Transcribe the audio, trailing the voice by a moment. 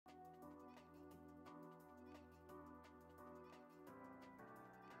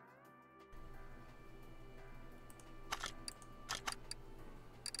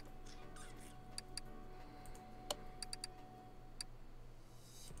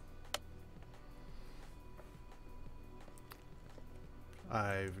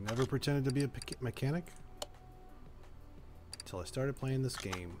I've never pretended to be a mechanic until I started playing this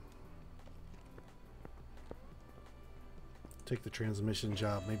game. Take the transmission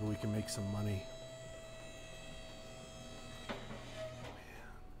job. Maybe we can make some money. Man.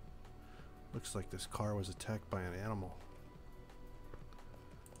 Looks like this car was attacked by an animal.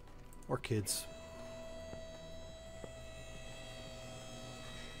 Or kids.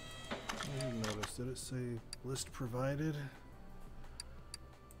 I didn't notice. Did it say list provided?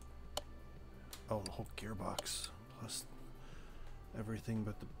 Oh, the whole gearbox. Plus everything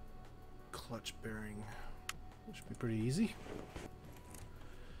but the clutch bearing. Which should be pretty easy.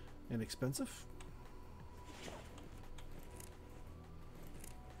 Inexpensive.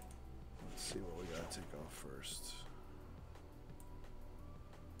 Let's see what we gotta take off first.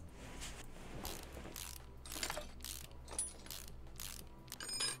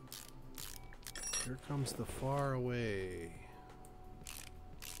 Here comes the far away.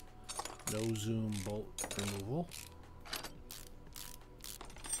 No zoom bolt removal.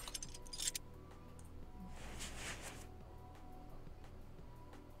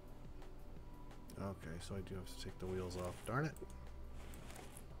 Okay, so I do have to take the wheels off. Darn it.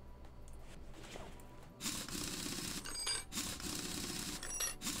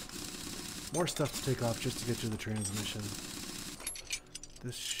 More stuff to take off just to get to the transmission.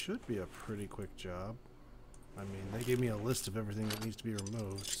 This should be a pretty quick job. I mean, they gave me a list of everything that needs to be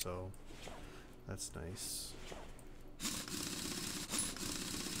removed, so that's nice.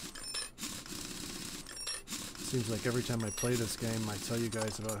 Seems like every time I play this game, I tell you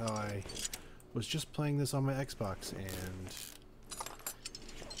guys about how I was just playing this on my Xbox, and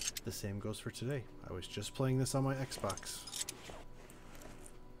the same goes for today. I was just playing this on my Xbox.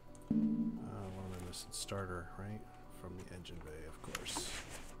 What am I missing? Starter, right? From the engine bay, of course.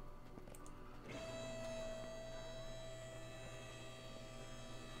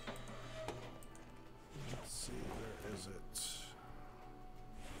 Let's see, where is it?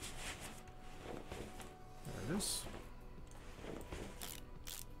 There it is.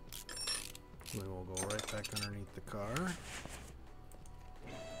 We will go right back underneath the car.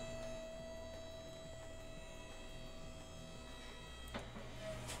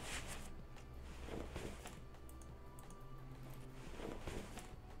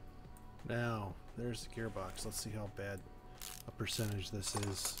 Now, there's the gearbox. Let's see how bad a percentage this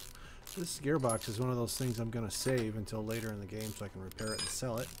is. This gearbox is one of those things I'm going to save until later in the game so I can repair it and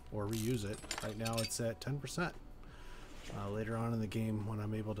sell it or reuse it. Right now it's at 10%. Later on in the game, when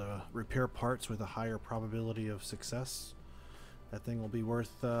I'm able to repair parts with a higher probability of success, that thing will be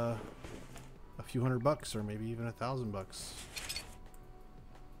worth a few $100 or maybe even $1,000.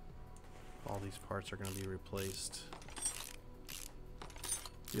 All these parts are going to be replaced.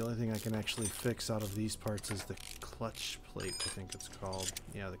 The only thing I can actually fix out of these parts is the clutch plate, I think it's called.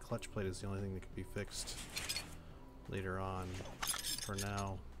 Yeah, the clutch plate is the only thing that can be fixed later on. For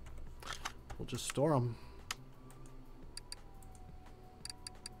now, we'll just store them.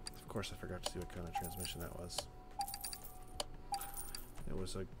 Of course, I forgot to see what kind of transmission that was. It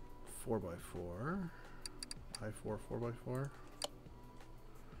was a 4x4. i4 4x4.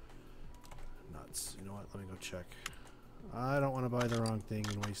 Nuts. You know what? Let me go check. I don't want to buy the wrong thing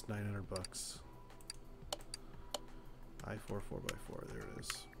and waste $900. i4 4x4. There it is.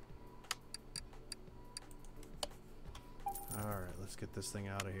 Alright, let's get this thing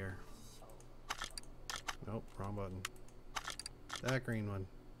out of here. Nope, wrong button. That green one.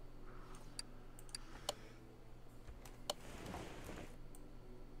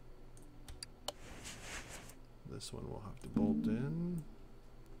 This one we'll have to bolt in.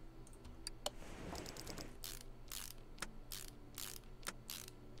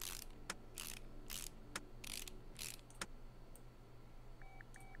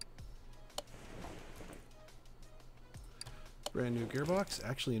 Brand new gearbox.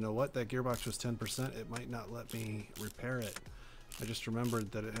 Actually, you know what? That gearbox was 10%. It might not let me repair it. I just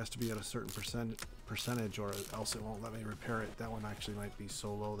remembered that it has to be at a certain percentage or else it won't let me repair it. That one actually might be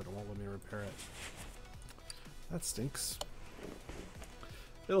so low that it won't let me repair it. That stinks.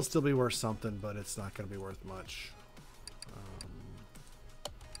 It'll still be worth something, but it's not going to be worth much.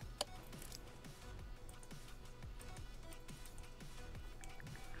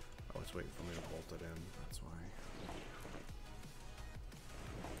 Oh, it's waiting for me to bolt it in. That's why.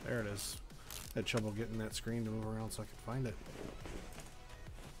 There it is. I had trouble getting that screen to move around so I could find it.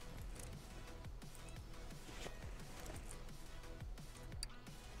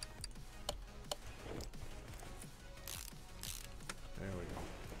 There we go.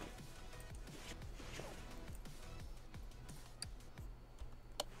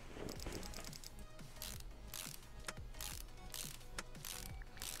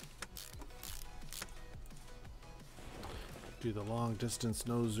 Do the long distance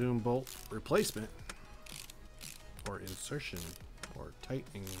no zoom bolt replacement or insertion or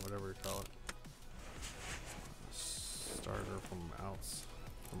tightening, whatever you call it. Starter from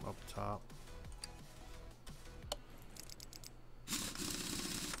up top.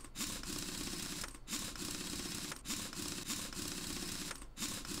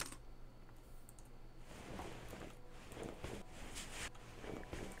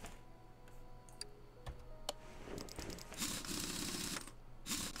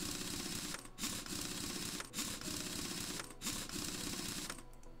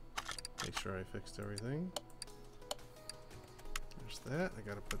 Make sure I fixed everything. There's that. I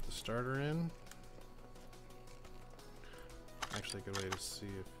gotta put the starter in. Actually, a good way to see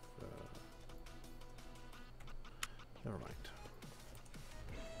if... never mind.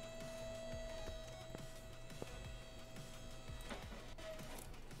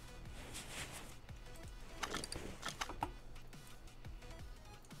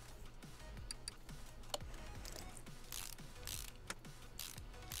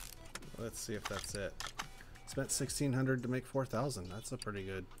 Let's see if that's it. Spent $1,600 to make $4,000. That's a pretty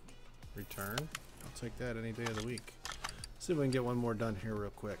good return. I'll take that any day of the week. See if we can get one more done here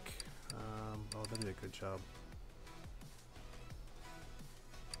real quick. Oh, that'd be a good job.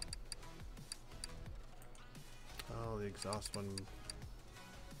 Oh, the exhaust one.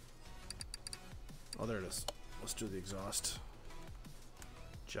 Oh, there it is. Let's do the exhaust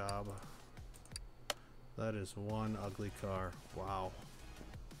job. That is one ugly car. Wow.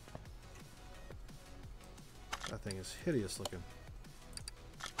 That thing is hideous looking.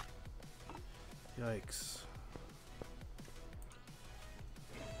 Yikes.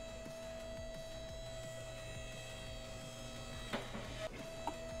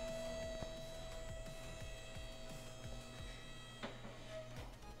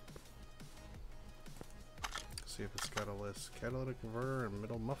 See if it's got a list. Catalytic converter and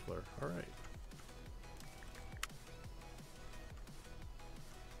middle muffler. Alright.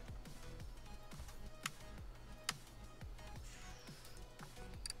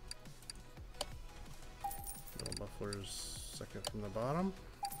 Muffler's second from the bottom.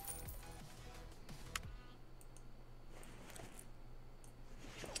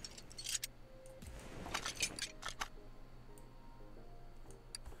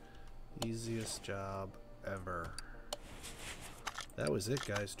 Easiest job ever. That was it,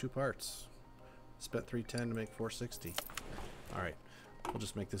 guys. 2 parts. Spent $310 to make $460. Alright, we'll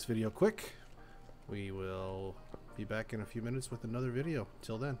just make this video quick. We will be back in a few minutes with another video.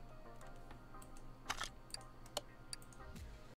 Till then.